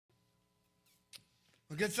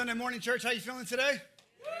Well, good Sunday morning, church. How you feeling today?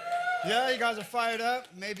 Yeah, you guys are fired up.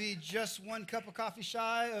 Maybe just one cup of coffee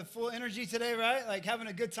shy of full energy today, right? Like having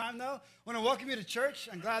a good time, though. I want to welcome you to church.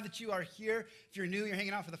 I'm glad that you are here. If you're new, you're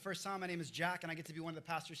hanging out for the first time, my name is Jack, and I get to be one of the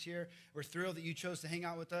pastors here. We're thrilled that you chose to hang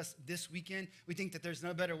out with us this weekend. We think that there's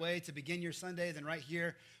no better way to begin your Sunday than right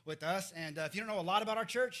here with us. And if you don't know a lot about our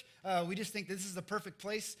church, we just think this is the perfect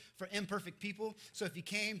place for imperfect people. So if you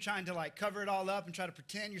came trying to like cover it all up and try to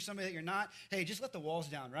pretend you're somebody that you're not, hey, just let the walls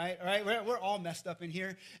down, right? All right, we're all messed up in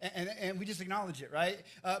here, and we just acknowledge it, right?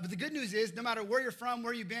 But the good news is, no matter where you're from,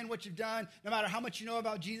 where you've been, what you've done, no matter how much you know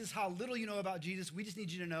about Jesus, how little you know about Jesus, we just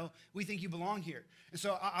need you to know we think you belong here. And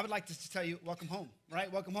so I would like to tell you, welcome home,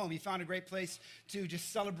 right? Welcome home. You found a great place to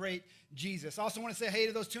just celebrate Jesus. I also want to say hey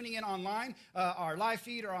to those tuning in online, our live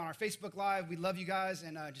feed or on our Facebook Live. We love you guys,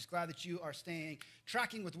 and just glad that you are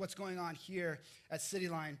tracking with what's going on here at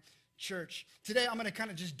Cityline Church. Today, I'm going to kind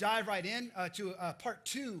of just dive right in to part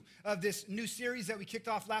 2 of this new series that we kicked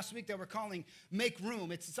off last week that we're calling Make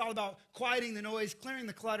Room. It's all about quieting the noise, clearing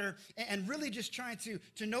the clutter, and really just trying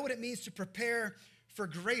to know what it means to prepare for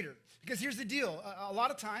greater. Because here's the deal. A lot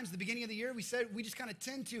of times, the beginning of the year, we said we just kind of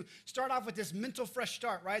tend to start off with this mental fresh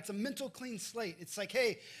start, right? It's a mental clean slate. It's like,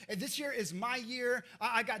 hey, this year is my year.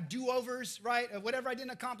 I got do-overs, right? Whatever I didn't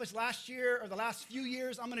accomplish last year or the last few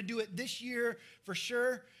years, I'm going to do it this year for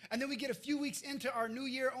sure. And then we get a few weeks into our new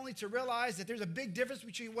year only to realize that there's a big difference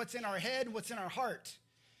between what's in our head and what's in our heart.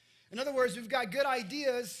 In other words, we've got good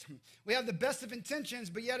ideas, we have the best of intentions,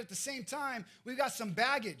 but yet at the same time, we've got some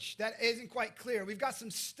baggage that isn't quite clear. We've got some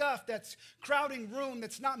stuff that's crowding room,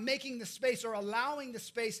 that's not making the space or allowing the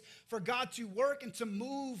space for God to work and to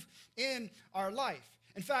move in our life.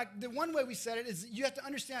 In fact, the one way we said it is you have to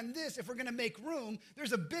understand this: if we're going to make room,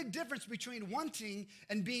 there's a big difference between wanting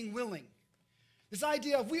and being willing. This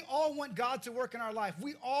idea of we all want God to work in our life.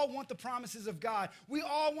 We all want the promises of God. We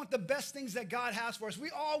all want the best things that God has for us. We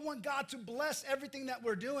all want God to bless everything that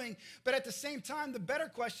we're doing. But at the same time, the better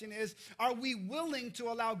question is, are we willing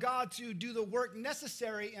to allow God to do the work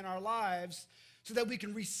necessary in our lives so that we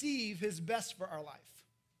can receive his best for our life?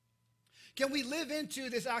 Can we live into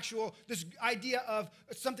this idea of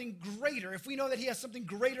something greater? If we know that he has something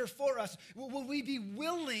greater for us, will we be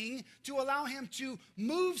willing to allow him to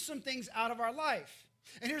move some things out of our life?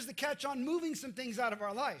 And here's the catch on moving some things out of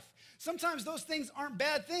our life. Sometimes those things aren't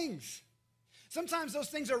bad things. Sometimes those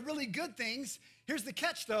things are really good things. Here's the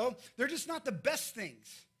catch though, they're just not the best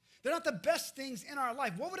things. They're not the best things in our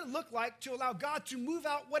life. What would it look like to allow God to move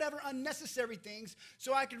out whatever unnecessary things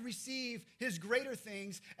so I can receive his greater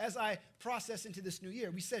things as I process into this new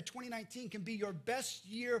year? We said 2019 can be your best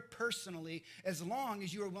year personally as long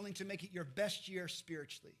as you are willing to make it your best year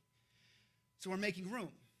spiritually. So we're making room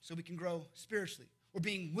so we can grow spiritually. We're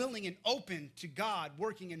being willing and open to God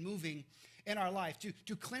working and moving in our life,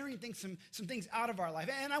 to clearing some things out of our life.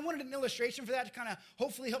 And I wanted an illustration for that to kind of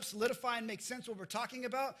hopefully help solidify and make sense what we're talking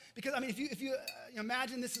about. Because, I mean, if you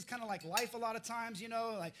imagine this is kind of like life a lot of times,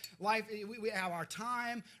 like life, we have our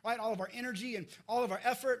time, right? All of our energy and all of our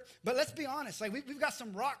effort. But let's be honest, like we've got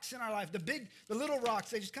some rocks in our life. The little rocks,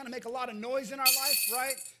 they just kind of make a lot of noise in our life,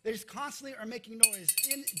 right? They just constantly are making noise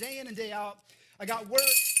day in and day out. I got work,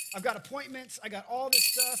 I've got appointments, I got all this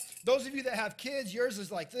stuff. Those of you that have kids, yours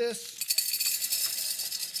is like this.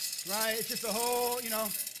 Right? It's just a whole, and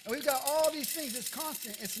we've got all these things. It's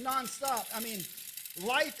constant. It's nonstop. I mean,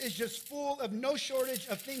 life is just full of no shortage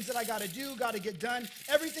of things that I got to do, got to get done.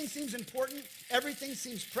 Everything seems important. Everything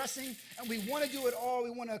seems pressing. And we want to do it all.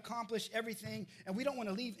 We want to accomplish everything. And we don't want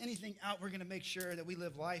to leave anything out. We're going to make sure that we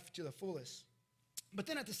live life to the fullest. But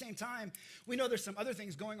then at the same time, we know there's some other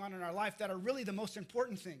things going on in our life that are really the most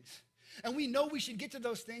important things. And we know we should get to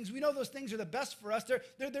those things. We know those things are the best for us.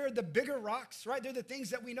 They're the bigger rocks, right? They're the things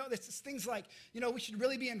that we know. It's things like, we should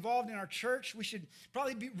really be involved in our church. We should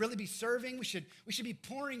probably really be serving. We should be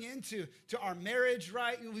pouring into our marriage,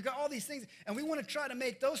 right? We've got all these things, and we want to try to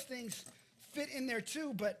make those things fit in there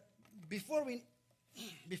too. But before we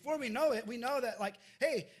know it, we know that like,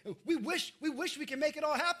 hey, we wish we can make it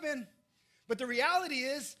all happen. But the reality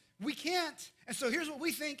is we can't. And so here's what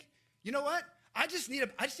we think. You know what? I just need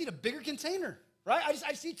a bigger container, right? I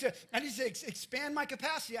just need to expand my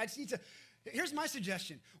capacity. Here's my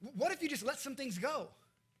suggestion. What if you just let some things go?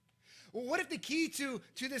 Well, what if the key to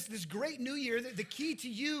this great new year, the key to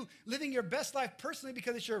you living your best life personally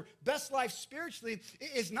because it's your best life spiritually,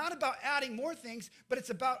 is not about adding more things, but it's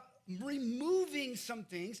about removing some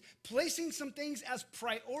things, placing some things as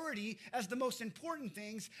priority, as the most important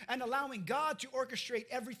things, and allowing God to orchestrate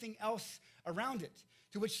everything else around it.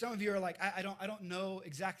 To which some of you are like, I don't know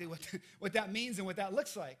exactly what that means and what that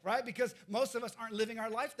looks like, right? Because most of us aren't living our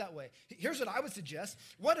life that way. Here's what I would suggest.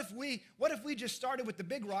 What if we just started with the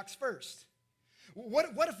big rocks first?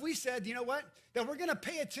 What if we said, you know what? That we're going to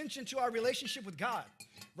pay attention to our relationship with God,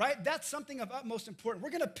 right? That's something of utmost importance. We're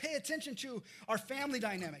going to pay attention to our family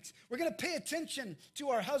dynamics. We're going to pay attention to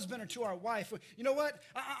our husband or to our wife. You know what?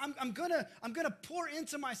 I'm going to pour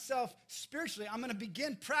into myself spiritually. I'm going to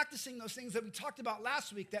begin practicing those things that we talked about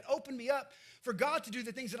last week that open me up for God to do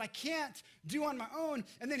the things that I can't do on my own.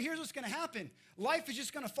 And then here's what's going to happen. Life is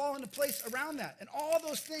just going to fall into place around that. And all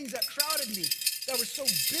those things that crowded me, that were so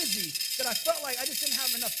busy that I felt like I just didn't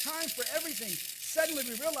have enough time for everything. Suddenly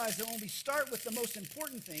we realize that when we start with the most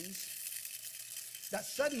important things, that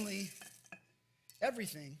suddenly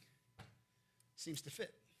everything seems to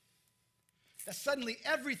fit. That suddenly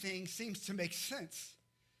everything seems to make sense.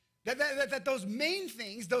 That those main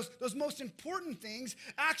things, those most important things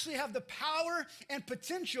actually have the power and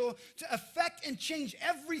potential to affect and change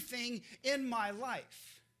everything in my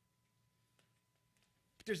life.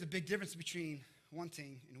 But there's a big difference between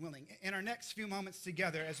wanting and willing. In our next few moments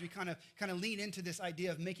together, as we kind of lean into this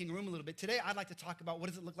idea of making room a little bit, today I'd like to talk about what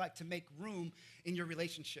does it look like to make room in your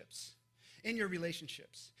relationships. In your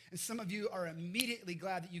relationships. And some of you are immediately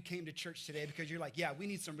glad that you came to church today because you're like, yeah, we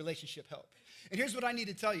need some relationship help. And here's what I need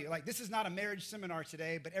to tell you. Like, this is not a marriage seminar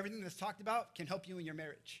today, but everything that's talked about can help you in your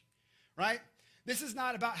marriage, right? This is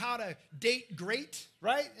not about how to date great,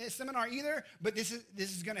 right? A seminar either, but this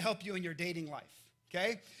is going to help you in your dating life.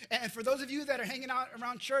 Okay? And for those of you that are hanging out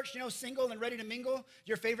around church, single and ready to mingle,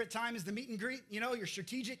 your favorite time is the meet and greet. You're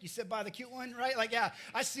strategic. You sit by the cute one, right? Like, yeah,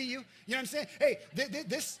 I see you. You know what I'm saying? Hey,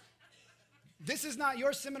 this is not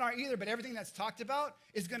your seminar either, but everything that's talked about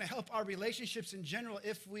is going to help our relationships in general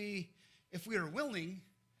if we are willing,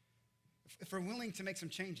 if we're willing to make some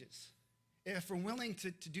changes, if we're willing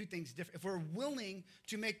to do things different, if we're willing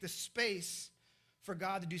to make the space for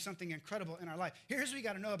God to do something incredible in our life. Here's what you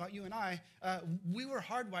got to know about you and I. We were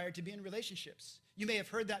hardwired to be in relationships. You may have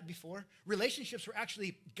heard that before. Relationships were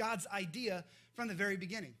actually God's idea from the very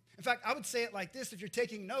beginning. In fact, I would say it like this. If you're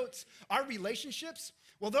taking notes, our relationships,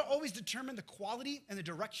 well, they'll always determine the quality and the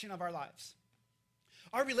direction of our lives.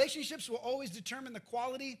 Our relationships will always determine the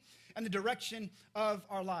quality and the direction of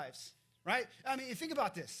our lives, right? I mean, think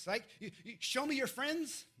about this. Like, you show me your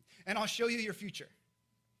friends, and I'll show you your future.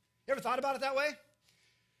 You ever thought about it that way?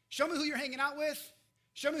 Show me who you're hanging out with.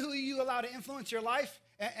 Show me who you allow to influence your life,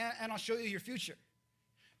 and I'll show you your future.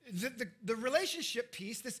 The relationship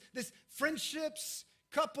piece, this friendships,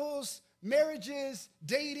 couples, marriages,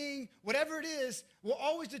 dating, whatever it is, will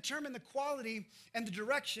always determine the quality and the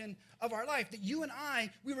direction of our life. That you and I,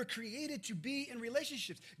 we were created to be in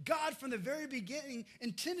relationships. God, from the very beginning,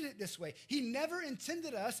 intended it this way. He never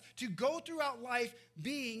intended us to go throughout life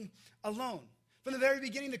being alone. From the very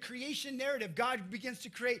beginning, the creation narrative, God begins to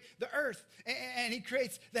create the earth, and he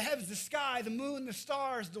creates the heavens, the sky, the moon, the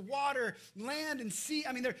stars, the water, land, and sea.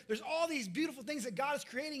 I mean, there's all these beautiful things that God is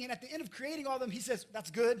creating, and at the end of creating all of them, he says, that's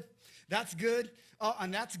good, and that's good,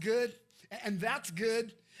 and that's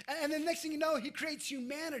good. And then next thing you know, he creates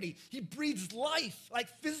humanity. He breathes life, like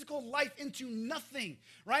physical life, into nothing,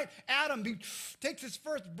 right? Adam takes his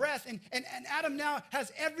first breath, and Adam now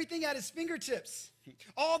has everything at his fingertips.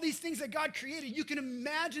 All these things that God created, you can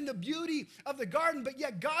imagine the beauty of the garden, but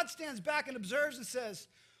yet God stands back and observes and says,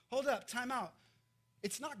 hold up, time out.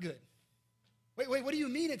 It's not good. Wait, what do you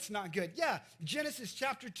mean it's not good? Yeah, Genesis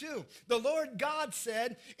chapter 2. The Lord God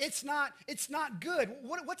said, it's not good.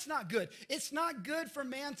 What's not good? It's not good for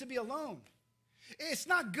man to be alone. It's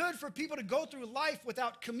not good for people to go through life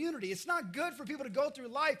without community. It's not good for people to go through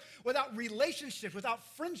life without relationships, without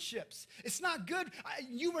friendships. It's not good.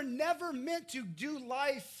 You were never meant to do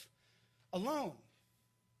life alone.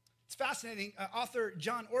 It's fascinating. Author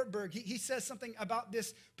John Ortberg, he says something about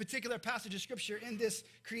this particular passage of scripture in this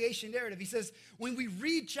creation narrative. He says, when we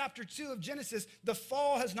read chapter 2 of Genesis, the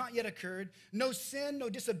fall has not yet occurred. No sin, no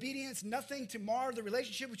disobedience, nothing to mar the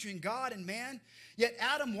relationship between God and man. Yet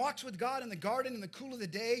Adam walks with God in the garden in the cool of the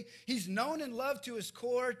day. He's known and loved to his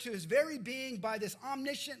core, to his very being by this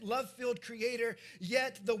omniscient, love-filled creator.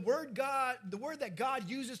 Yet the word that God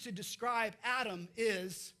uses to describe Adam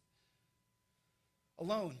is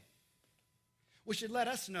alone. Which should let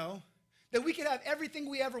us know that we could have everything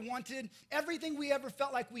we ever wanted, everything we ever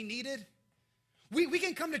felt like we needed. We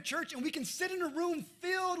can come to church and we can sit in a room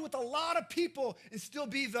filled with a lot of people and still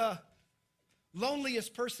be the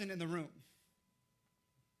loneliest person in the room.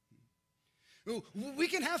 We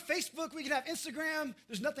can have Facebook, we can have Instagram.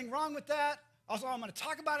 There's nothing wrong with that. Also, I'm going to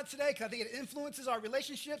talk about it today because I think it influences our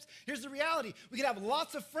relationships. Here's the reality. We can have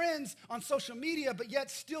lots of friends on social media, but yet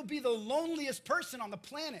still be the loneliest person on the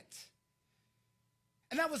planet.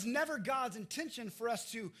 And that was never God's intention for us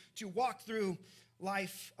to walk through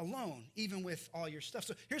life alone, even with all your stuff.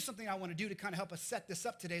 So here's something I want to do to kind of help us set this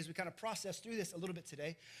up today as we kind of process through this a little bit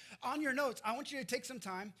today. On your notes, I want you to take some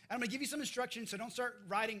time, and I'm going to give you some instructions, so don't start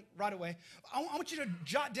writing right away. I want you to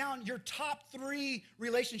jot down your top 3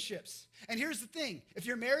 relationships. And here's the thing. If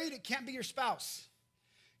you're married, it can't be your spouse,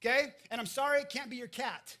 okay? And I'm sorry, it can't be your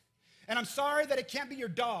cat. And I'm sorry that it can't be your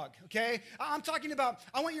dog, okay? I'm talking about,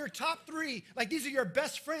 I want your top 3, like these are your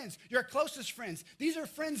best friends, your closest friends. These are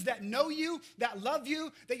friends that know you, that love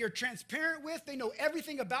you, that you're transparent with. They know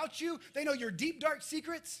everything about you. They know your deep, dark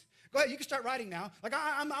secrets. Go ahead, you can start writing now. Like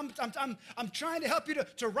I'm trying to help you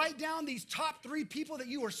to write down these top 3 people that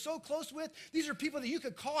you are so close with. These are people that you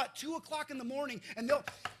could call at 2 o'clock in the morning and they'll,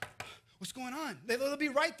 what's going on? They'll be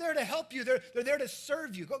right there to help you. They're there to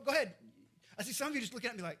serve you. Go ahead. I see some of you just looking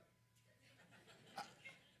at me like,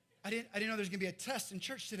 I didn't know there's gonna be a test in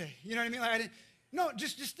church today. You know what I mean? No,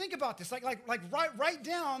 just think about this. Like write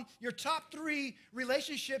down your top 3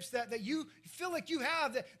 relationships that you feel like you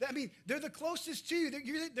have. That I mean, they're the closest to you.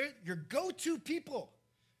 They're your go-to people,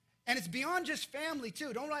 and it's beyond just family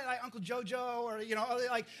too. Don't write like Uncle JoJo or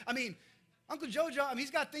Uncle JoJo.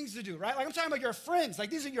 He's got things to do, right? Like I'm talking about your friends.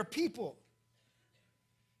 Like these are your people.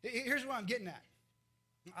 Here's what I'm getting at.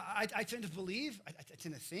 I tend to believe. I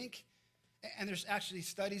tend to think. And there's actually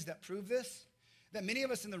studies that prove this, that many of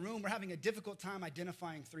us in the room, we're having a difficult time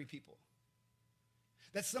identifying 3 people.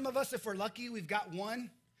 That some of us, if we're lucky, we've got 1,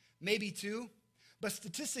 maybe 2. But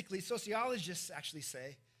statistically, sociologists actually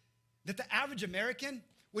say that the average American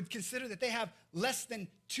would consider that they have less than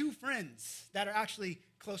 2 friends that are actually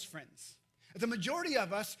close friends. The majority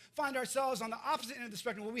of us find ourselves on the opposite end of the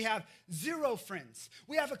spectrum where we have 0 friends.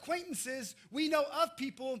 We have acquaintances. We know of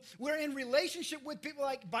people. We're in relationship with people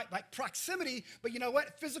like by proximity, but you know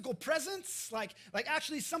what? Physical presence, like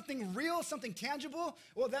actually something real, something tangible.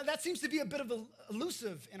 Well, that seems to be a bit of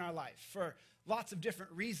elusive in our life for lots of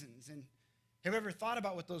different reasons. And have you ever thought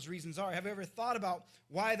about what those reasons are? Have you ever thought about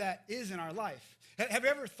why that is in our life? Have you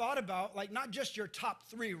ever thought about like not just your top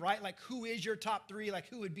 3, right? Like who is your top 3? Like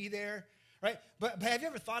who would be there? Right? But have you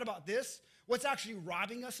ever thought about this? What's actually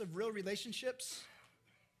robbing us of real relationships?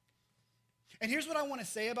 And here's what I want to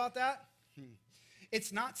say about that.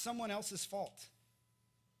 It's not someone else's fault.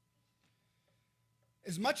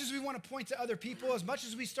 As much as we want to point to other people, as much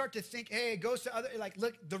as we start to think, hey, it goes to other, like,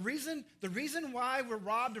 look, the reason why we're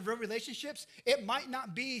robbed of real relationships, it might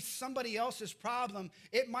not be somebody else's problem.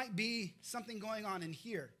 It might be something going on in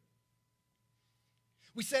here.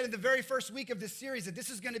 We said in the very first week of this series that this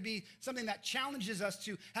is going to be something that challenges us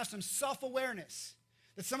to have some self-awareness.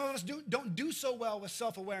 That some of us don't do so well with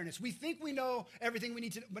self-awareness. We think we know everything we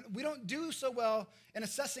need to, but we don't do so well in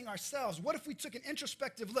assessing ourselves. What if we took an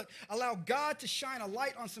introspective look, allow God to shine a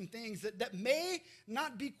light on some things that may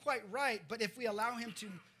not be quite right, but if we allow him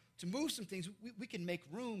to move some things, we can make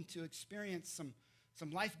room to experience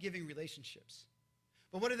some life-giving relationships.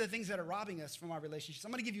 But what are the things that are robbing us from our relationships?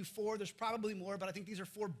 I'm going to give you 4. There's probably more, but I think these are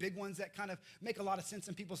 4 big ones that kind of make a lot of sense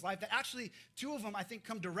in people's life. That actually, 2 of them, I think,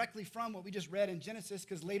 come directly from what we just read in Genesis,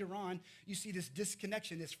 because later on, you see this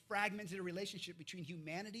disconnection, this fragmented relationship between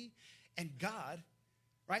humanity and God,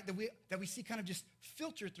 right? That we see kind of just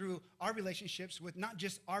filter through our relationships with not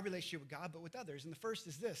just our relationship with God, but with others. And the first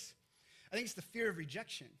is this. I think it's the fear of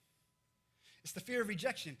rejection. It's the fear of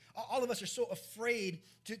rejection. All of us are so afraid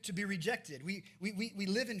to be rejected. We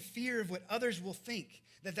live in fear of what others will think,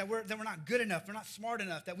 that we're not good enough, we're not smart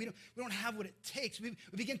enough, that we don't have what it takes. We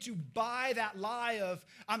begin to buy that lie of,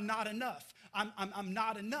 I'm not enough, I'm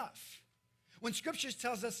not enough. When Scripture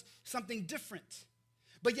tells us something different.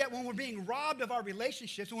 But yet when we're being robbed of our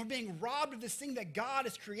relationships, when we're being robbed of this thing that God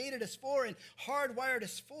has created us for and hardwired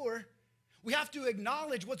us for, we have to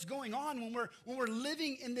acknowledge what's going on when we're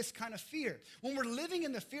living in this kind of fear. When we're living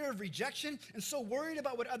in the fear of rejection and so worried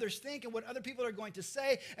about what others think and what other people are going to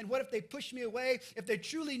say and what if they push me away. If they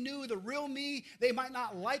truly knew the real me, they might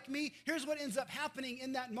not like me. Here's what ends up happening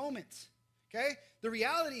in that moment, okay? The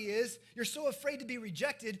reality is you're so afraid to be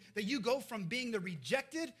rejected that you go from being the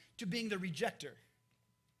rejected to being the rejecter.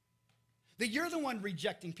 That you're the one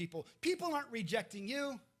rejecting people. People aren't rejecting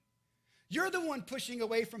you. You're the one pushing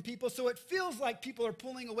away from people, so it feels like people are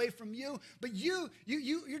pulling away from you, but you're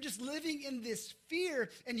just living in this fear,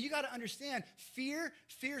 and you got to understand, fear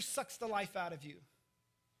sucks the life out of you.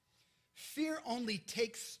 Fear only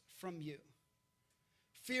takes from you.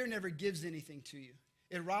 Fear never gives anything to you.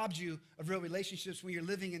 It robs you of real relationships when you're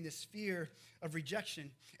living in this fear of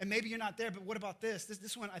rejection. And maybe you're not there, but what about this?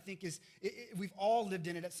 This one I think is, we've all lived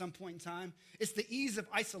in it at some point in time. It's the ease of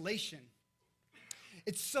isolation.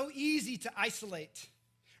 It's so easy to isolate,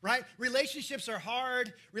 right? Relationships are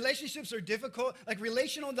hard. Relationships are difficult. Like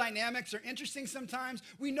relational dynamics are interesting sometimes.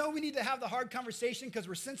 We know we need to have the hard conversation because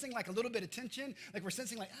we're sensing like a little bit of tension. Like we're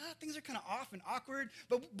sensing like, things are kind of off and awkward.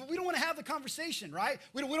 But we don't want to have the conversation, right?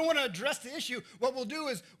 We don't want to address the issue. What we'll do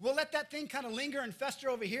is we'll let that thing kind of linger and fester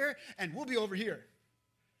over here, and we'll be over here.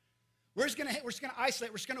 We're just gonna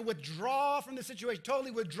isolate. We're just gonna withdraw from the situation. Totally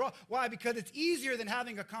withdraw. Why? Because it's easier than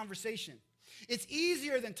having a conversation. It's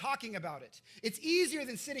easier than talking about it. It's easier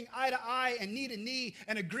than sitting eye to eye and knee to knee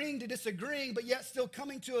and agreeing to disagreeing, but yet still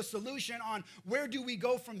coming to a solution on where do we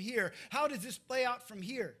go from here? How does this play out from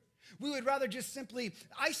here? We would rather just simply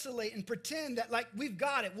isolate and pretend that like we've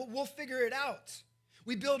got it. We'll figure it out.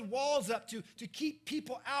 We build walls up to keep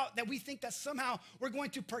people out that we think that somehow we're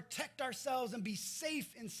going to protect ourselves and be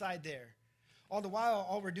safe inside there. All the while,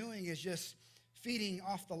 all we're doing is just feeding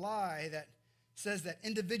off the lie that says that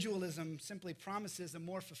individualism simply promises a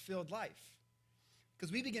more fulfilled life.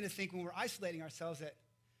 Because we begin to think when we're isolating ourselves that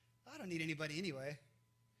I don't need anybody anyway.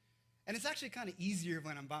 And it's actually kind of easier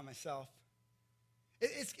when I'm by myself.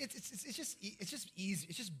 It's just easy.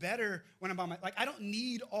 It's just better when I'm by myself. Like I don't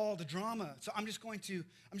need all the drama. So I'm just going to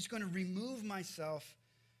remove myself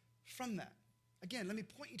from that. Again, let me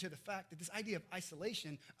point you to the fact that this idea of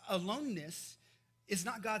isolation, aloneness, is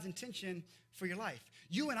not God's intention for your life.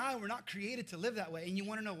 You and I were not created to live that way. And you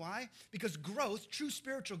want to know why? Because growth, true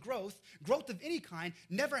spiritual growth of any kind,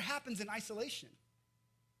 never happens in isolation.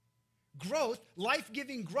 Growth,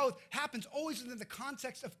 life-giving growth, happens always within the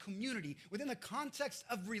context of community, within the context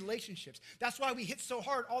of relationships. That's why we hit so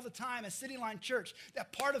hard all the time as Cityline Church,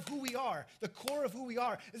 that part of who we are, the core of who we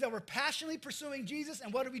are, is that we're passionately pursuing Jesus,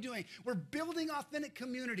 and what are we doing? We're building authentic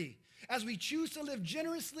community as we choose to live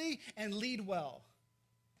generously and lead well.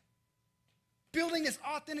 Building this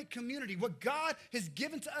authentic community, what God has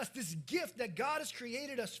given to us, this gift that God has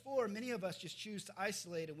created us for, many of us just choose to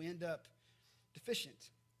isolate and we end up deficient.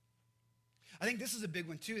 I think this is a big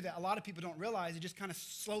one too that a lot of people don't realize. It just kind of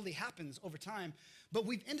slowly happens over time. But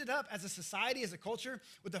we've ended up as a society, as a culture,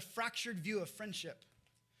 with a fractured view of friendship.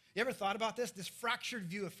 You ever thought about this? This fractured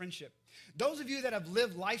view of friendship. Those of you that have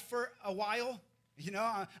lived life for a while, you know,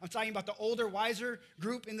 I'm talking about the older, wiser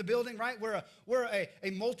group in the building, right? We're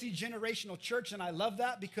a multi-generational church, and I love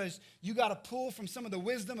that because you got to pull from some of the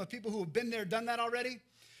wisdom of people who have been there, done that already.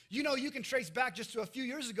 You know, you can trace back just to a few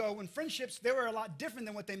years ago when friendships, they were a lot different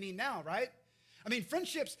than what they mean now, right? I mean,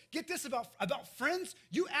 friendships, get this about friends,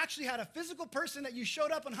 you actually had a physical person that you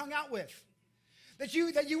showed up and hung out with, that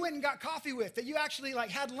you went and got coffee with, that you actually like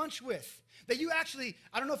had lunch with, that you actually,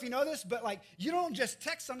 I don't know if you know this, but like you don't just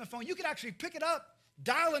text on the phone, you could actually pick it up,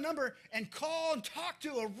 dial a number, and call and talk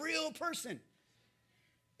to a real person.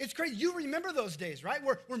 It's crazy. You remember those days, right?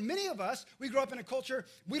 Where many of us, we grew up in a culture,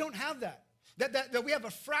 we don't have that. That we have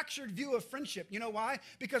a fractured view of friendship. You know why?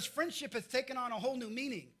 Because friendship has taken on a whole new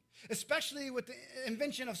meaning, especially with the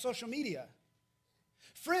invention of social media.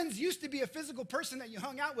 Friends used to be a physical person that you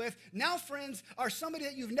hung out with. Now friends are somebody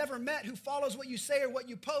that you've never met who follows what you say or what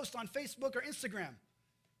you post on Facebook or Instagram.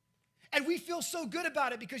 And we feel so good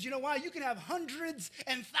about it because you know why? You can have hundreds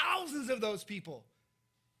and thousands of those people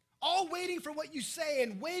all waiting for what you say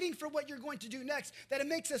and waiting for what you're going to do next, that it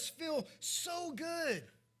makes us feel so good,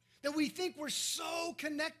 that we think we're so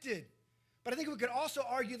connected. But I think we could also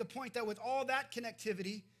argue the point that with all that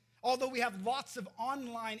connectivity, although we have lots of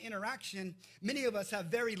online interaction, many of us have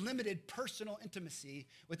very limited personal intimacy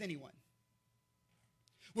with anyone.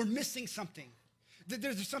 We're missing something.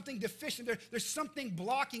 There's something deficient. There's something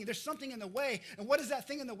blocking. There's something in the way. And what is that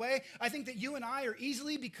thing in the way? I think that you and I are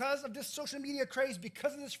easily, because of this social media craze,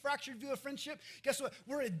 because of this fractured view of friendship, guess what?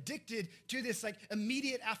 We're addicted to this like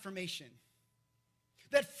immediate affirmation.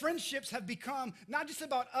 That friendships have become not just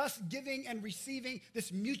about us giving and receiving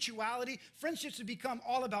this mutuality. Friendships have become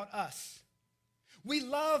all about us. We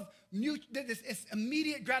love this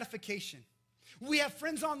immediate gratification. We have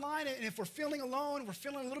friends online, and if we're feeling alone, we're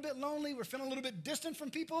feeling a little bit lonely, we're feeling a little bit distant from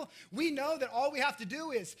people, we know that all we have to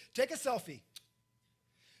do is take a selfie,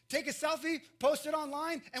 Take a selfie, post it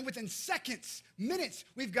online, and within seconds, minutes,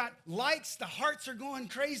 we've got likes, the hearts are going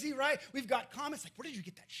crazy, right? We've got comments like, where did you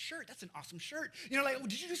get that shirt? That's an awesome shirt. You know, like, well,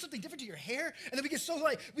 did you do something different to your hair? And then we get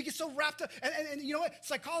so wrapped up. And you know what?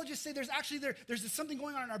 Psychologists say there's this something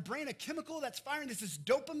going on in our brain, a chemical that's firing, this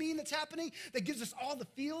dopamine that's happening that gives us all the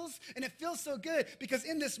feels, and it feels so good because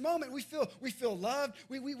in this moment, we feel loved.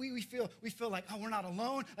 We feel like, oh, we're not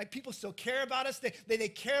alone. Like people still care about us. They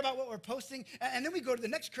care about what we're posting. And then we go to the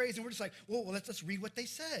next craze and we're just like, well, let's read what they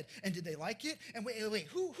said. And did they like it? And wait,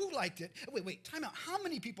 who liked it? Wait, time out. How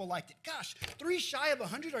many people liked it? Gosh, 3 shy of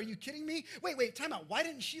 100? Are you kidding me? Wait, time out. Why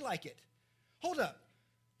didn't she like it? Hold up.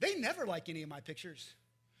 They never like any of my pictures.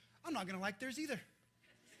 I'm not going to like theirs either.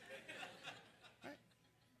 Right?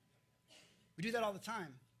 We do that all the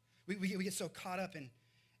time. We get so caught up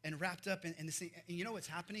and wrapped up in this thing. And you know what's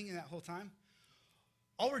happening in that whole time?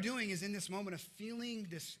 All we're doing is in this moment of feeling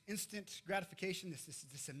this instant gratification,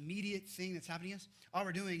 this immediate thing that's happening to us, all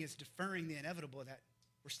we're doing is deferring the inevitable that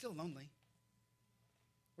we're still lonely.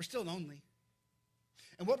 We're still lonely.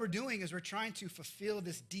 And what we're doing is we're trying to fulfill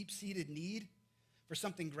this deep-seated need for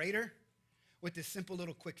something greater with this simple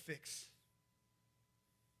little quick fix.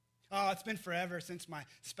 Oh, it's been forever since my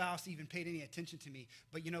spouse even paid any attention to me.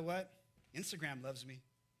 But you know what? Instagram loves me.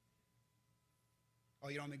 Oh,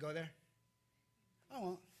 you don't want me to go there? I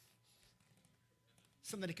won't.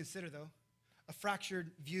 Something to consider, though. A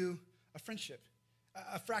fractured view of friendship.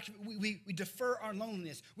 We defer our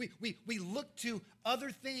loneliness. We look to other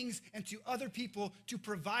things and to other people to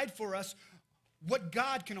provide for us what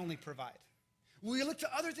God can only provide. We look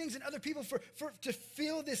to other things and other people to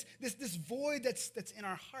fill this void that's in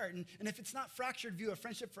our heart. And if it's not fractured view of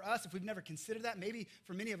friendship for us, if we've never considered that, maybe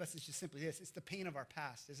for many of us it's just simply this. It's the pain of our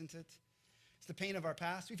past, isn't it? It's the pain of our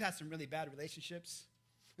past. We've had some really bad relationships.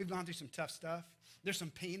 We've gone through some tough stuff. There's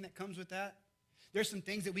some pain that comes with that. There's some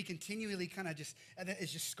things that we continually kind of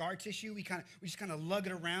it's just scar tissue. We just kind of lug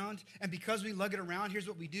it around. And because we lug it around, here's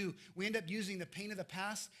what we do. We end up using the pain of the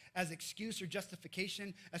past as excuse or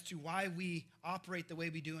justification as to why we operate the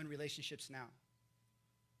way we do in relationships now.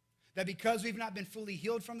 That because we've not been fully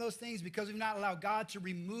healed from those things, because we've not allowed God to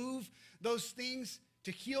remove those things,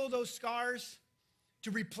 to heal those scars, to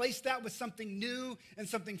replace that with something new and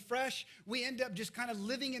something fresh, we end up just kind of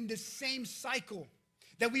living in this same cycle.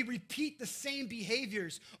 That we repeat the same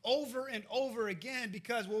behaviors over and over again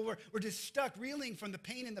because, well, we're just stuck reeling from the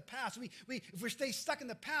pain in the past. If we stay stuck in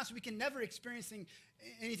the past, we can never experience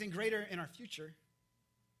anything greater in our future.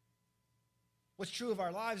 What's true of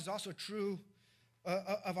our lives is also true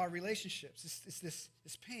of our relationships. It's this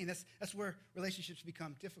pain. That's where relationships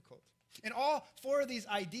become difficult. And all 4 of these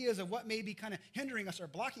ideas of what may be kind of hindering us or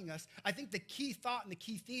blocking us, I think the key thought and the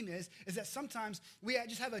key theme is that sometimes we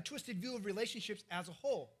just have a twisted view of relationships as a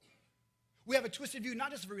whole. We have a twisted view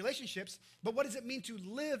not just of relationships, but what does it mean to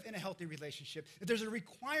live in a healthy relationship? If there's a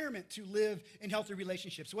requirement to live in healthy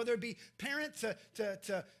relationships, whether it be parent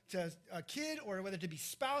to a kid, or whether it be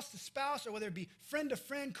spouse to spouse, or whether it be friend to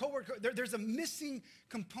friend, coworker, there's a missing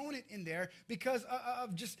component in there because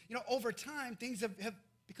of just, over time, things have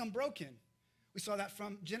become broken. We saw that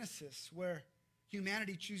from Genesis, where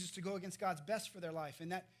humanity chooses to go against God's best for their life, and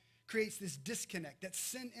that creates this disconnect, that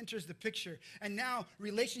sin enters the picture, and now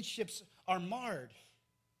relationships are marred.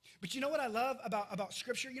 But you know what I love about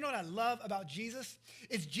Scripture? You know what I love about Jesus?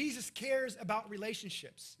 Is Jesus cares about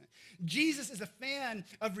relationships. Jesus is a fan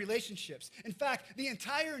of relationships. In fact, the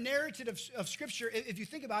entire narrative of Scripture, if you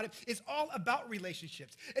think about it, is all about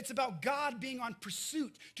relationships. It's about God being on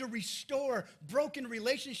pursuit to restore broken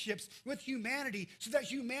relationships with humanity so that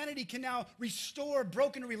humanity can now restore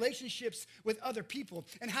broken relationships with other people.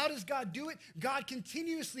 And how does God do it? God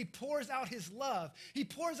continuously pours out his love. He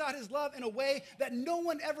pours out his love in a way that no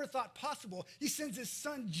one ever thought possible. He sends his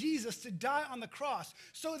son Jesus to die on the cross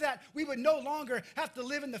so that we would no longer have to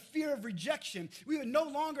live in the fear of rejection. We would no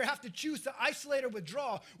longer have to choose to isolate or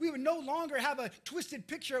withdraw. We would no longer have a twisted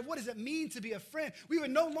picture of what does it mean to be a friend. We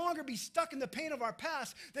would no longer be stuck in the pain of our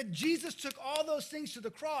past. That Jesus took all those things to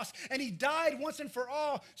the cross and he died once and for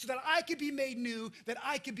all so that I could be made new, that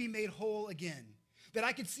I could be made whole again. That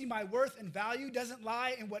I could see my worth and value doesn't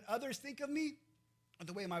lie in what others think of me or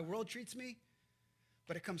the way my world treats me,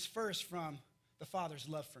 but it comes first from the Father's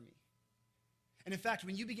love for me. And in fact,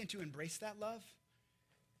 when you begin to embrace that love,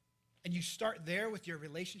 and you start there with your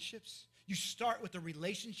relationships, you start with a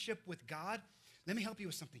relationship with God, let me help you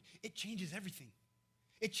with something. It changes everything.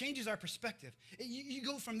 It changes our perspective. You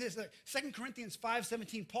go from this, 2 Corinthians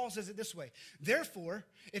 5:17, Paul says it this way. Therefore,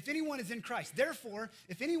 if anyone is in Christ, therefore,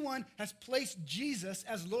 if anyone has placed Jesus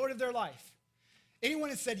as Lord of their life, Anyone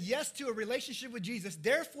has said yes to a relationship with Jesus.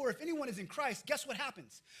 Therefore, if anyone is in Christ, guess what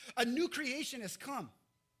happens? A new creation has come.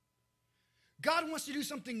 God wants to do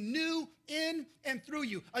something new in and through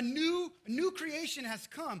you. A new creation has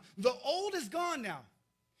come. The old is gone now.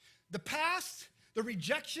 The past, the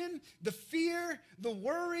rejection, the fear, the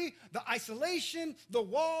worry, the isolation, the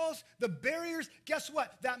walls, the barriers. Guess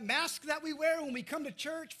what? That mask that we wear when we come to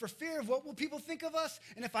church for fear of what will people think of us,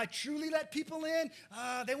 and if I truly let people in,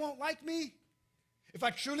 they won't like me. If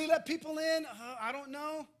I truly let people in, I don't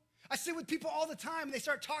know. I sit with people all the time, and they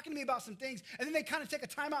start talking to me about some things, and then they kind of take a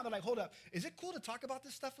time out. They're like, hold up, is it cool to talk about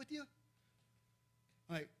this stuff with you?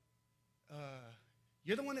 I'm like,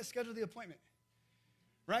 you're the one that scheduled the appointment,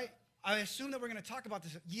 right? I assume that we're going to talk about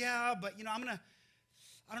this. Yeah, but,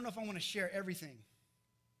 I don't know if I want to share everything.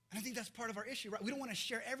 And I think that's part of our issue, right? We don't want to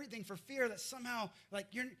share everything for fear that somehow, like,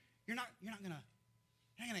 you're not going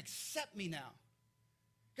to accept me now.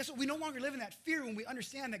 Guess what? We no longer live in that fear when we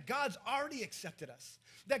understand that God's already accepted us,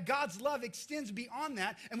 that God's love extends beyond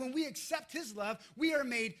that. And when we accept his love, we are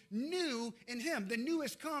made new in him. The new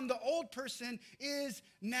has come. The old person is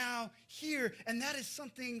now here. And that is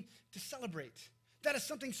something to celebrate. That is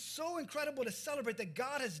something so incredible to celebrate, that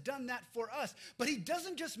God has done that for us. But he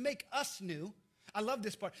doesn't just make us new. I love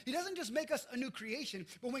this part. He doesn't just make us a new creation,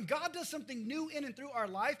 but when God does something new in and through our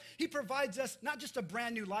life, he provides us not just a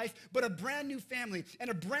brand new life, but a brand new family and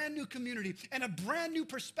a brand new community and a brand new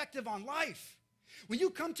perspective on life. When you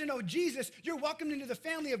come to know Jesus, you're welcomed into the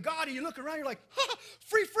family of God, and you look around, you're like,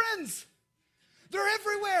 free friends. They're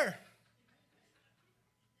everywhere.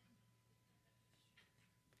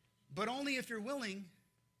 But only if you're willing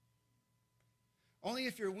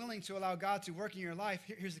to allow God to work in your life.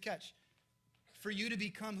 Here's the catch. For you to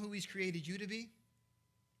become who he's created you to be,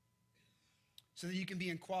 so that you can be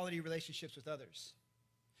in quality relationships with others.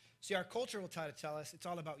 See, our culture will try to tell us it's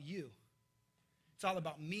all about you. It's all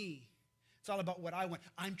about me. It's all about what I want.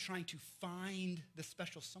 I'm trying to find the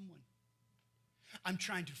special someone. I'm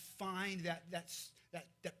trying to find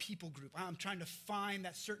that people group. I'm trying to find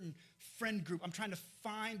that certain friend group. I'm trying to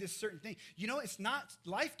find this certain thing. It's not,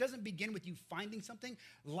 life doesn't begin with you finding something.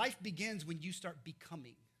 Life begins when you start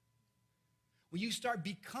becoming. When you start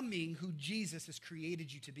becoming who Jesus has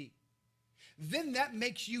created you to be. Then that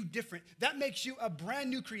makes you different. That makes you a brand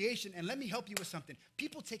new creation. And let me help you with something.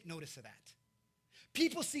 People take notice of that.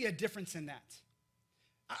 People see a difference in that.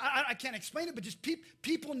 I can't explain it, but just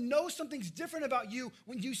people know something's different about you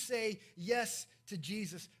when you say yes to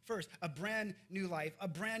Jesus first. A brand new life, a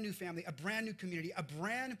brand new family, a brand new community, a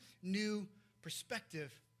brand new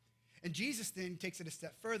perspective. And Jesus then takes it a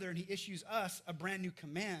step further, and he issues us a brand new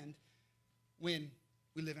command when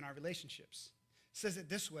we live in our relationships. It says it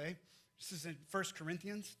this way. This is in 1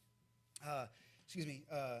 Corinthians. Not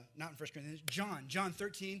in 1 Corinthians. John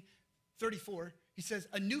 13:34. He says,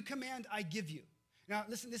 a new command I give you. Now,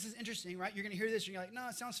 listen, this is interesting, right? You're going to hear this, and you're like, no,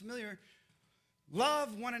 it sounds familiar.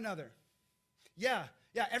 Love one another. Yeah,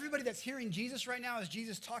 everybody that's hearing Jesus right now as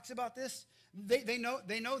Jesus talks about this, they know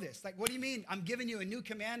this. Like, what do you mean? I'm giving you a new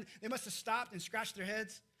command. They must have stopped and scratched their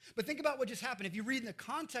heads. But think about what just happened. If you read in the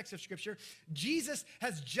context of Scripture, Jesus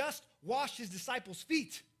has just washed his disciples'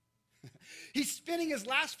 feet. He's spending his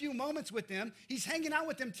last few moments with them. He's hanging out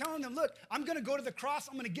with them, telling them, look, I'm going to go to the cross.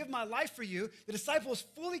 I'm going to give my life for you. The disciples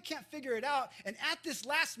fully can't figure it out. And at this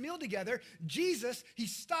last meal together, Jesus, he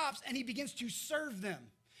stops and he begins to serve them.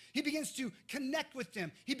 He begins to connect with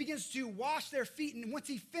them. He begins to wash their feet. And once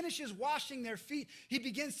he finishes washing their feet, he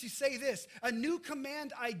begins to say this, a new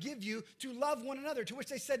command I give you to love one another. To which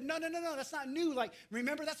they said, no, that's not new. Like,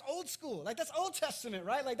 remember, that's old school. Like, that's Old Testament,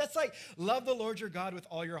 right? Like, that's like, love the Lord your God with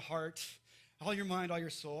all your heart, all your mind, all your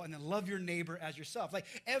soul, and then love your neighbor as yourself. Like,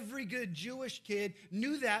 every good Jewish kid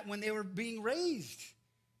knew that when they were being raised.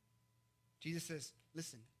 Jesus says,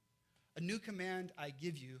 listen, a new command I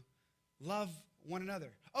give you, love one another.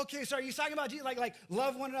 Okay, so are you talking about Jesus, like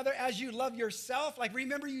love one another as you love yourself? Like,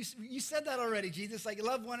 remember, you said that already, Jesus. Like,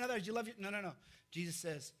 love one another as you love your... No. Jesus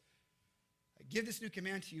says, I give this new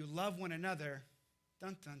command to you, love one another,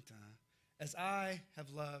 dun, dun, dun, as I have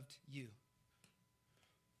loved you.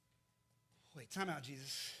 Wait, time out,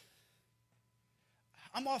 Jesus.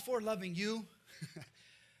 I'm all for loving you.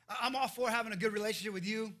 I'm all for having a good relationship with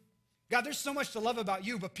you. God, there's so much to love about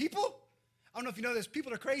you, but people, I don't know if you know this,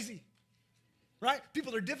 people are crazy. Right?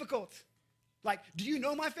 People are difficult. Like, do you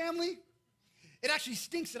know my family? It actually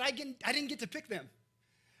stinks that I didn't get to pick them.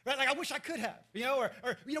 Right? Like, I wish I could have. Or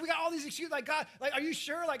we got all these excuses like, God, like, are you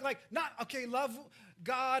sure? Like, not, okay, love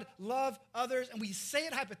God, love others. And we say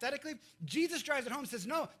it hypothetically. Jesus drives it home and says,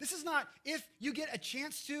 no, this is not if you get a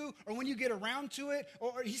chance to or when you get around to it.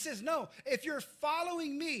 Or he says, no, if you're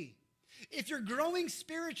following me, If you're growing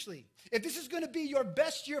spiritually, if this is going to be your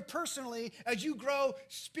best year personally as you grow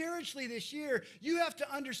spiritually this year, you have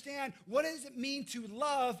to understand what does it mean to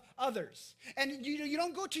love others. And you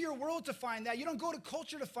don't go to your world to find that. You don't go to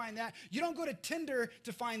culture to find that. You don't go to Tinder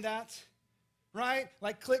to find that, right?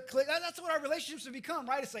 Like click, click. That's what our relationships have become,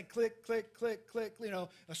 right? It's like click, click, click, click,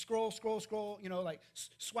 a scroll, scroll, scroll, like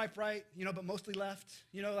swipe right, but mostly left,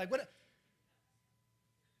 like what?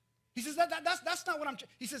 He says, that's not what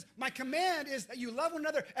he says, my command is that you love one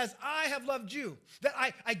another as I have loved you. That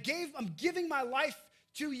I'm giving my life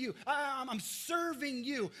to you. I'm serving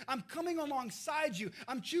you. I'm coming alongside you.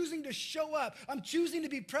 I'm choosing to show up. I'm choosing to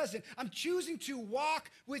be present. I'm choosing to walk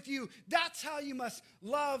with you. That's how you must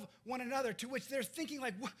love one another. To which they're thinking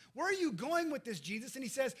like, where are you going with this, Jesus? And he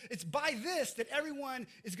says, it's by this that everyone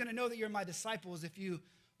is going to know that you're my disciples if you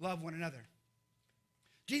love one another.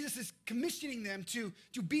 Jesus is commissioning them to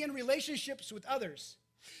be in relationships with others.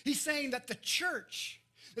 He's saying that the church,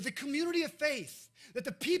 that the community of faith, that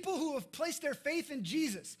the people who have placed their faith in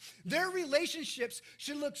Jesus, their relationships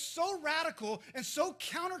should look so radical and so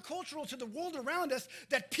countercultural to the world around us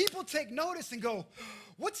that people take notice and go,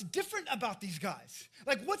 what's different about these guys?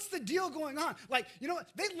 Like, what's the deal going on? Like,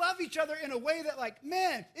 they love each other in a way that, like,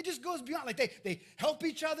 man, it just goes beyond. Like, they help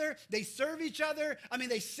each other. They serve each other. I mean,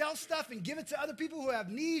 they sell stuff and give it to other people who have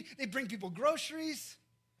need. They bring people groceries.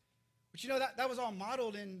 But that was all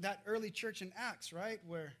modeled in that early church in Acts, right?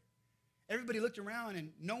 Where everybody looked around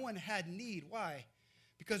and no one had need. Why?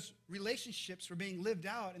 Because relationships were being lived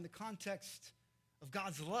out in the context of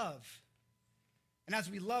God's love. And as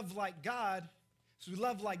we love like God, as we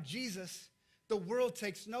love like Jesus, the world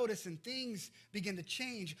takes notice and things begin to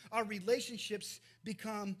change. Our relationships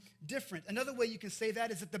become different. Another way you can say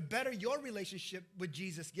that is that the better your relationship with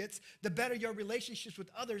Jesus gets, the better your relationships with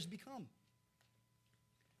others become.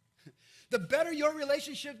 The better your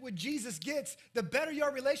relationship with Jesus gets, the better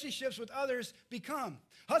your relationships with others become.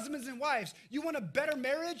 Husbands and wives, you want a better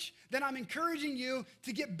marriage? Then I'm encouraging you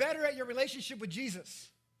to get better at your relationship with Jesus.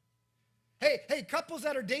 Hey, couples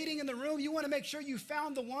that are dating in the room, you want to make sure you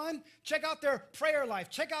found the one? Check out their prayer life.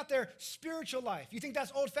 Check out their spiritual life. You think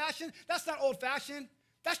that's old-fashioned? That's not old-fashioned.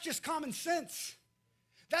 That's just common sense.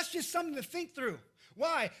 That's just something to think through.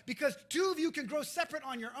 Why? Because two of you can grow separate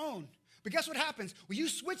on your own. But guess what happens? When you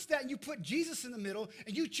switch that and you put Jesus in the middle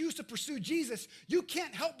and you choose to pursue Jesus, you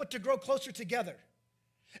can't help but to grow closer together.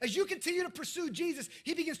 As you continue to pursue Jesus,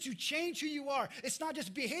 he begins to change who you are. It's not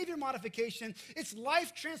just behavior modification, it's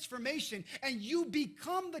life transformation. And you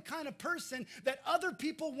become the kind of person that other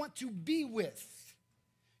people want to be with.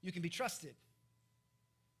 You can be trusted.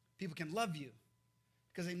 People can love you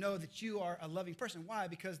because they know that you are a loving person. Why?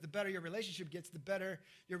 Because the better your relationship gets, the better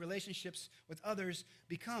your relationships with others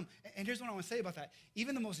become. And here's what I want to say about that.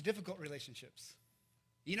 Even the most difficult relationships,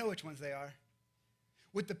 you know which ones they are.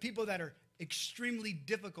 With the people that are extremely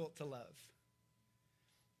difficult to love.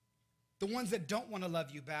 The ones that don't want to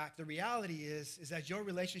love you back, the reality is as your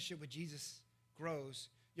relationship with Jesus grows,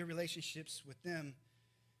 your relationships with them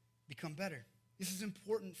become better. This is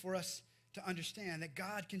important for us to understand that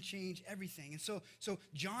God can change everything. And so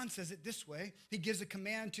John says it this way. He gives a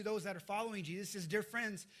command to those that are following Jesus. He says, dear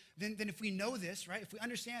friends, then if we know this, right, if we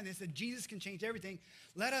understand this, that Jesus can change everything,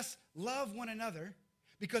 let us love one another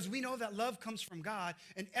because we know that love comes from God.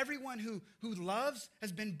 And everyone who loves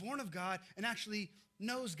has been born of God and actually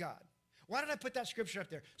knows God. Why did I put that scripture up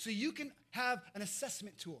there? So you can have an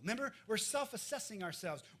assessment tool. Remember, we're self-assessing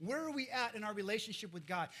ourselves. Where are we at in our relationship with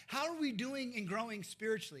God? How are we doing in growing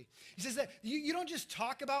spiritually? He says that you don't just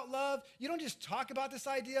talk about love. You don't just talk about this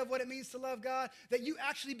idea of what it means to love God, that you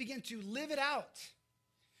actually begin to live it out.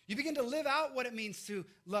 You begin to live out what it means to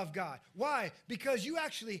love God. Why? Because you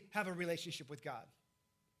actually have a relationship with God.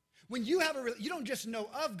 When you have you don't just know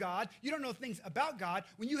of God. You don't know things about God.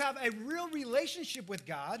 When you have a real relationship with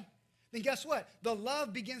God, then guess what? The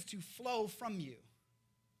love begins to flow from you.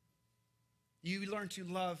 You learn to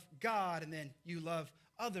love God, and then you love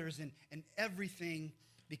others, and everything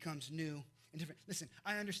becomes new and different. Listen,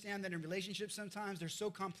 I understand that in relationships sometimes they're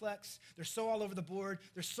so complex, they're so all over the board,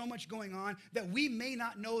 there's so much going on that we may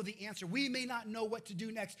not know the answer. We may not know what to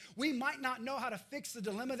do next. We might not know how to fix the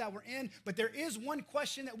dilemma that we're in, but there is one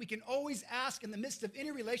question that we can always ask in the midst of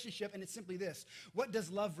any relationship, and it's simply this: what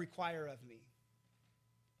does love require of me?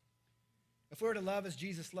 If we were to love as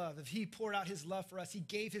Jesus loved, if he poured out his love for us, he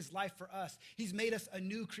gave his life for us, he's made us a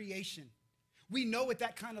new creation. We know what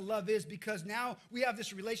that kind of love is because now we have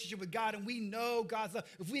this relationship with God and we know God's love.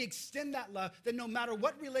 If we extend that love, then no matter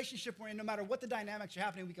what relationship we're in, no matter what the dynamics are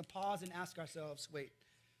happening, we can pause and ask ourselves, wait,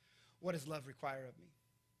 what does love require of me?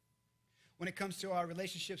 When it comes to our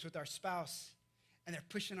relationships with our spouse, and they're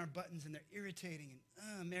pushing our buttons and they're irritating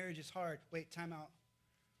and marriage is hard. Wait, time out.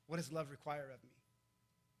 What does love require of me?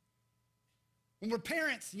 When we're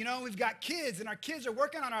parents, we've got kids and our kids are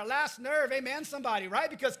working on our last nerve. Amen, somebody, right?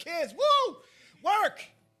 Because kids, woo, work.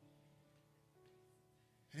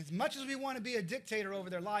 And as much as we want to be a dictator over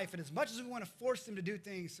their life and as much as we want to force them to do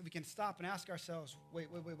things, so we can stop and ask ourselves, wait.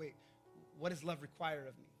 What does love require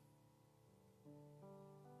of me?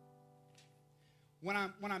 When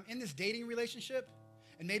I'm in this dating relationship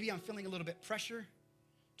and maybe I'm feeling a little bit pressure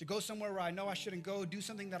to go somewhere where I know I shouldn't go, do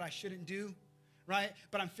something that I shouldn't do, right?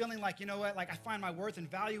 But I'm feeling like, like I find my worth and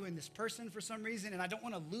value in this person for some reason, and I don't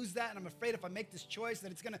want to lose that, and I'm afraid if I make this choice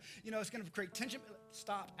that it's gonna create tension.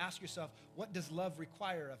 Stop, ask yourself, what does love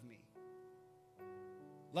require of me?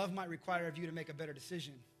 Love might require of you to make a better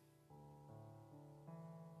decision.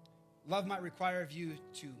 Love might require of you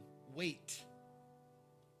to wait.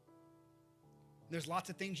 There's lots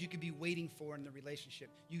of things you could be waiting for in the relationship.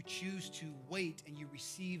 You choose to wait and you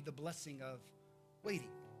receive the blessing of waiting.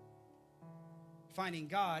 Finding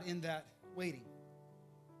God in that waiting.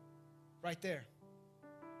 Right there.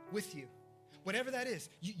 With you. Whatever that is,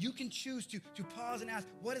 you can choose to pause and ask,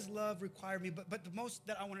 what does love require of me? But the most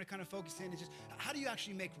that I want to kind of focus in is just, how do you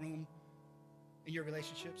actually make room in your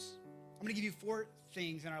relationships? I'm going to give you 4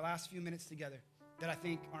 things in our last few minutes together that I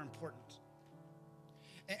think are important.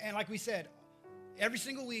 And like we said, every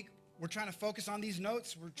single week, we're trying to focus on these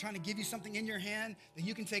notes. We're trying to give you something in your hand that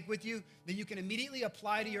you can take with you, that you can immediately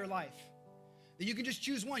apply to your life. That you can just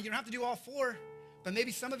choose one. You don't have to do all 4, but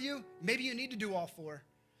maybe some of you, maybe you need to do all 4.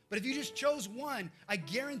 But if you just chose one, I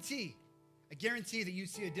guarantee that you'd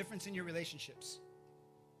see a difference in your relationships.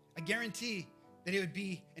 I guarantee that it would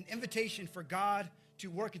be an invitation for God to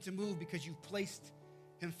work and to move because you've placed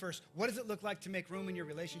him first. What does it look like to make room in your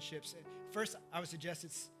relationships? First, I would suggest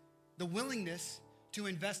it's the willingness to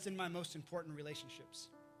invest in my most important relationships.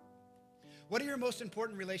 What are your most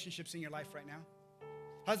important relationships in your life right now?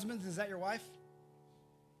 Husbands, is that your wife?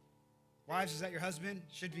 Wives, is that your husband?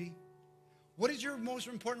 Should be. What is your most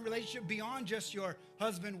important relationship beyond just your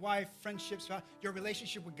husband, wife, friendships, your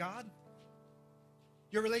relationship with God?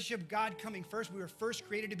 Your relationship with God coming first. We were first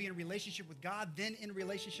created to be in relationship with God, then in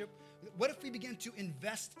relationship. What if we begin to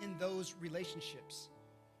invest in those relationships?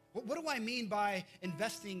 What do I mean by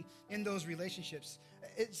investing in those relationships?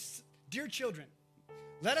 It's, dear children,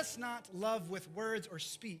 let us not love with words or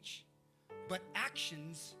speech, but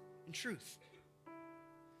actions and truth.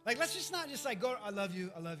 Like, let's just not just like go, I love you,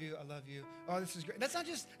 I love you, I love you. Oh, this is great. Let's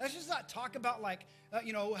just not talk about like,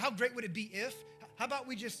 how great would it be if? How about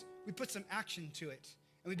we put some action to it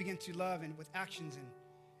and we begin to love and with actions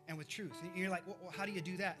and with truth. And you're like, well, how do you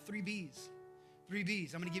do that? 3 B's. 3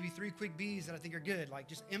 B's. I'm going to give you 3 quick B's that I think are good. Like,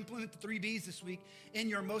 just implement the 3 B's this week in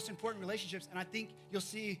your most important relationships, and I think you'll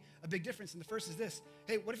see a big difference. And the first is this.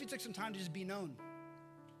 Hey, what if you took some time to just be known?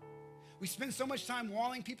 We spend so much time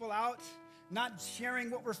walling people out, not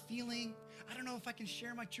sharing what we're feeling. I don't know if I can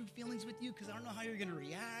share my true feelings with you because I don't know how you're going to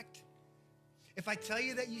react. If I tell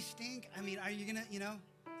you that you stink, I mean, are you going to,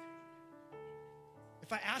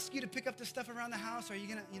 If I ask you to pick up the stuff around the house, are you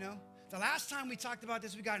going to, The last time we talked about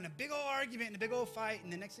this, we got in a big old argument and a big old fight,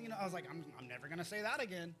 and the next thing you know, I was like, I'm never going to say that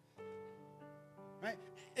again. Right?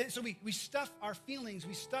 And so we stuff our feelings.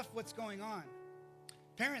 We stuff what's going on.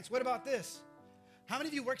 Parents, what about this? How many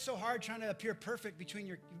of you work so hard trying to appear perfect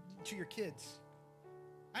to your kids?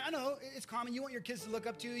 I know it's common. You want your kids to look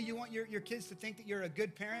up to you. You want your kids to think that you're a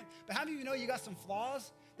good parent. But how many of you know you got some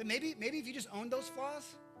flaws? That maybe if you just own those flaws,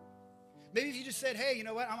 maybe if you just said, hey, you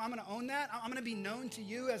know what? I'm going to own that. I'm going to be known to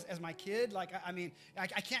you as my kid. Like,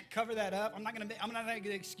 I can't cover that up. I'm not going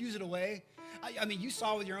to excuse it away. I mean, you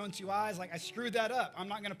saw with your own 2 eyes, like I screwed that up. I'm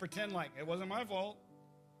not going to pretend like it wasn't my fault.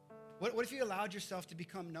 What if you allowed yourself to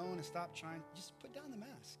become known and stop trying? Just put down the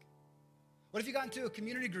mask. What if you got into a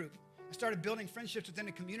community group and started building friendships within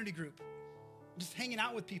a community group, just hanging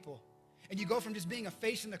out with people, and you go from just being a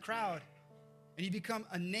face in the crowd and you become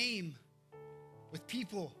a name with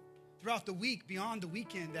people throughout the week, beyond the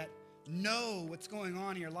weekend, that know what's going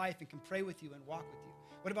on in your life and can pray with you and walk with you?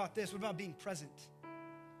 What about this? What about being present?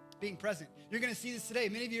 Being present. You're going to see this today.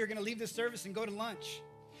 Many of you are going to leave this service and go to lunch.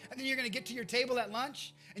 And then you're going to get to your table at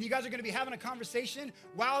lunch, and you guys are going to be having a conversation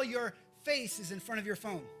while your face is in front of your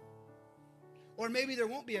phone. Or maybe there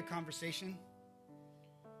won't be a conversation.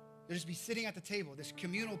 You'll just be sitting at the table, this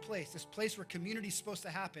communal place, this place where community is supposed to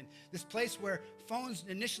happen, this place where phones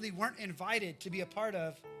initially weren't invited to be a part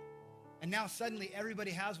of, and now suddenly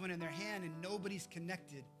everybody has one in their hand and nobody's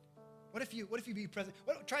connected. What if you be present?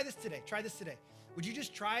 Try this today. Try this today. Would you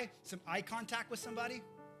just try some eye contact with somebody?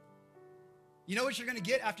 You know what you're going to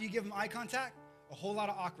get after you give them eye contact? A whole lot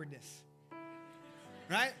of awkwardness.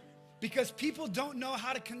 right? Because people don't know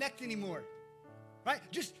how to connect anymore, right?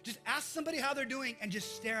 Just ask somebody how they're doing and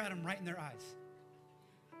just stare at them right in their eyes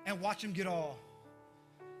and watch them get all.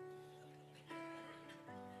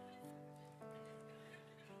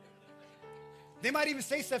 They might even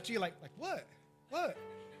say stuff to you like what?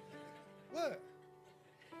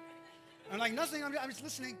 I'm like, nothing, I'm just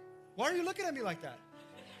listening. Why are you looking at me like that?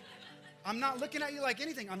 I'm not looking at you like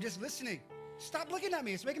anything. I'm just listening. Stop looking at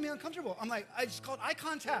me. It's making me uncomfortable. I'm like, I just called eye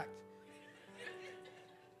contact.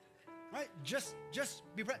 Right? Just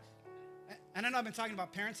be present. And I know I've been talking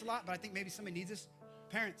about parents a lot, but I think maybe somebody needs this.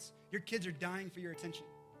 Parents, your kids are dying for your attention.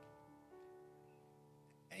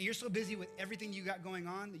 And you're so busy with everything you got going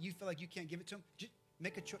on that you feel like you can't give it to them. Just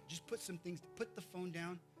make a choice. Just put some things, put the phone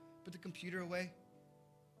down, put the computer away.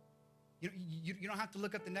 You don't have to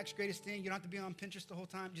look up the next greatest thing. You don't have to be on Pinterest the whole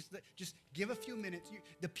time. Just give a few minutes.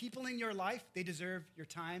 The people in your life, they deserve your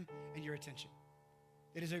time and your attention.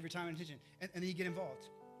 They deserve your time and attention. And then you get involved.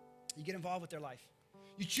 You get involved with their life.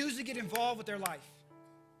 You choose to get involved with their life.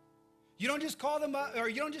 You don't just call them up, or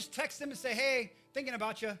you don't just text them and say, hey, thinking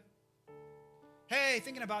about you. Hey,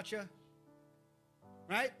 thinking about you.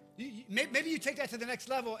 Right? Maybe you take that to the next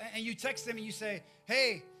level and you text them and you say,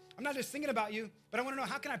 hey, I'm not just thinking about you, but I want to know,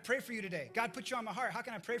 how can I pray for you today? God put you on my heart. How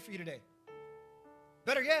can I pray for you today?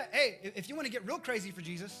 Better yet, hey, if you want to get real crazy for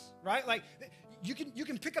Jesus, right? Like, you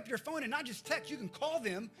can pick up your phone and not just text. You can call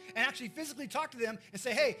them and actually physically talk to them and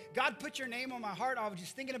say, hey, God put your name on my heart. I was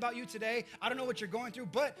just thinking about you today. I don't know what you're going through,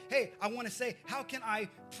 but hey, I want to say, how can I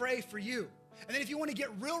pray for you? And then if you want to get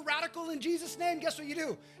real radical in Jesus' name, guess what you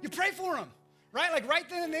do? You pray for them, right? Like right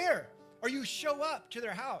then and there. Or you show up to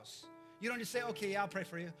their house. You don't just say, okay, yeah, I'll pray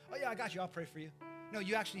for you. Oh, yeah, I got you. I'll pray for you. No,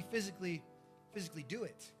 you actually physically do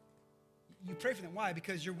it. You pray for them. Why?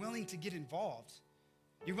 Because you're willing to get involved.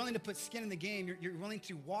 You're willing to put skin in the game. You're willing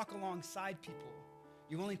to walk alongside people.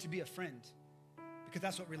 You're willing to be a friend, because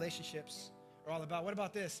that's what relationships are all about. What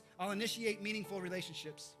about this? I'll initiate meaningful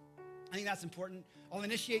relationships. I think that's important. I'll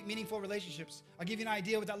initiate meaningful relationships. I'll give you an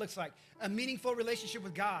idea what that looks like. A meaningful relationship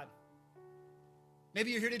with God.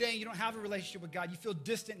 Maybe you're here today and you don't have a relationship with God. You feel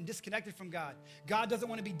distant and disconnected from God. God doesn't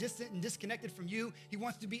want to be distant and disconnected from you. He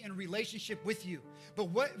wants to be in relationship with you.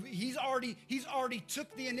 But he's already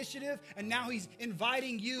took the initiative, and now he's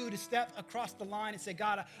inviting you to step across the line and say,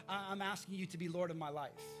 God, I'm asking you to be Lord of my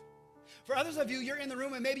life. For others of you, you're in the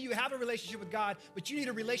room and maybe you have a relationship with God, but you need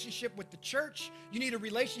a relationship with the church. You need a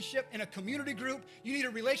relationship in a community group. You need a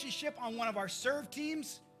relationship on one of our serve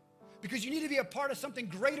teams. Because you need to be a part of something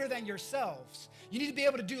greater than yourselves. You need to be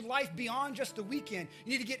able to do life beyond just the weekend.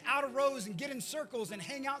 You need to get out of rows and get in circles and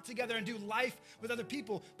hang out together and do life with other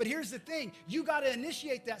people. But here's the thing, you got to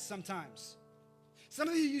initiate that sometimes. Some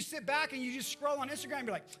of you sit back and you just scroll on Instagram and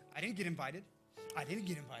be like, I didn't get invited.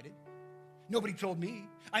 Nobody told me.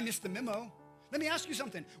 I missed the memo. Let me ask you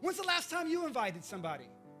something. When's the last time you invited somebody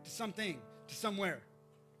to something, to somewhere?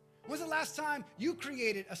 When's the last time you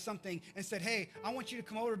created a something and said, hey, I want you to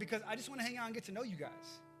come over because I just want to hang out and get to know you guys?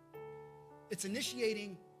 It's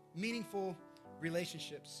initiating meaningful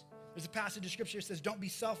relationships. There's a passage of scripture that says, don't be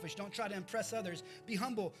selfish. Don't try to impress others. Be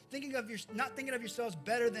humble, not thinking of yourselves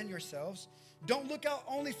better than yourselves. Don't look out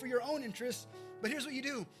only for your own interests, but here's what you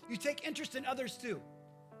do. You take interest in others too.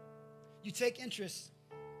 You take interest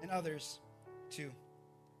in others too.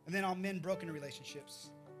 And then I'll mend broken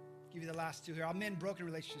relationships. Give you the last two here. I'll mend broken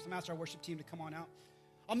relationships. I'm going to ask our worship team to come on out.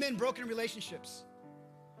 I'll mend broken relationships.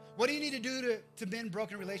 What do you need to do to mend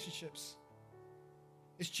broken relationships?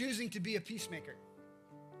 It's choosing to be a peacemaker.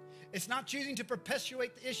 It's not choosing to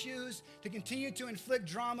perpetuate the issues, to continue to inflict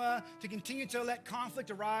drama, to continue to let conflict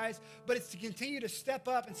arise, but it's to continue to step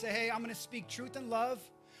up and say, hey, I'm going to speak truth and love.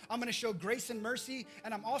 I'm going to show grace and mercy,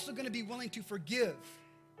 and I'm also going to be willing to forgive.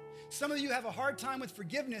 Some of you have a hard time with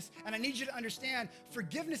forgiveness, and I need you to understand,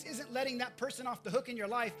 forgiveness isn't letting that person off the hook in your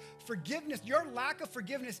life. Forgiveness, your lack of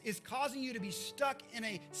forgiveness is causing you to be stuck in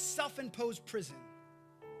a self-imposed prison,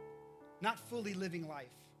 not fully living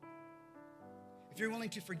life. If you're willing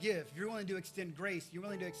to forgive, if you're willing to extend grace, you're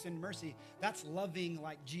willing to extend mercy, that's loving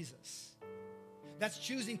like Jesus. That's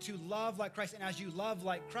choosing to love like Christ, and as you love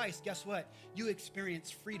like Christ, guess what? You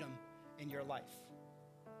experience freedom in your life.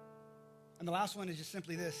 And the last one is just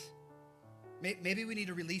simply this. Maybe we need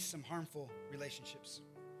to release some harmful relationships.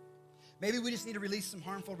 Maybe we just need to release some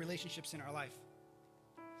harmful relationships in our life.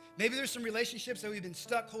 Maybe there's some relationships that we've been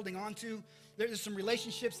stuck holding on to. There's some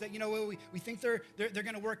relationships that, we think they're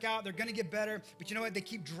going to work out. They're going to get better. But you know what? They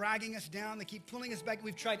keep dragging us down. They keep pulling us back.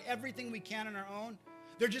 We've tried everything we can on our own.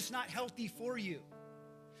 They're just not healthy for you.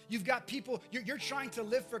 You've got people, you're trying to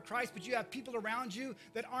live for Christ, but you have people around you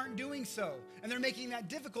that aren't doing so. And they're making that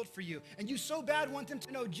difficult for you. And you so bad want them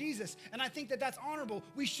to know Jesus. And I think that that's honorable.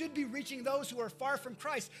 We should be reaching those who are far from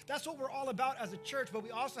Christ. That's what we're all about as a church. But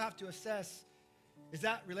we also have to assess, is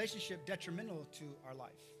that relationship detrimental to our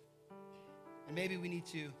life? And maybe we need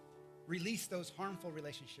to release those harmful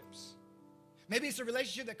relationships. Maybe it's a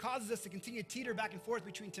relationship that causes us to continue to teeter back and forth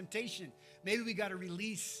between temptation. Maybe we got to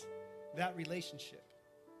release that relationship.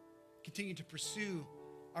 Continue to pursue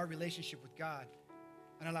our relationship with God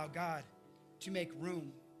and allow God to make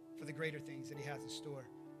room for the greater things that he has in store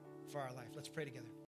for our life. Let's pray together.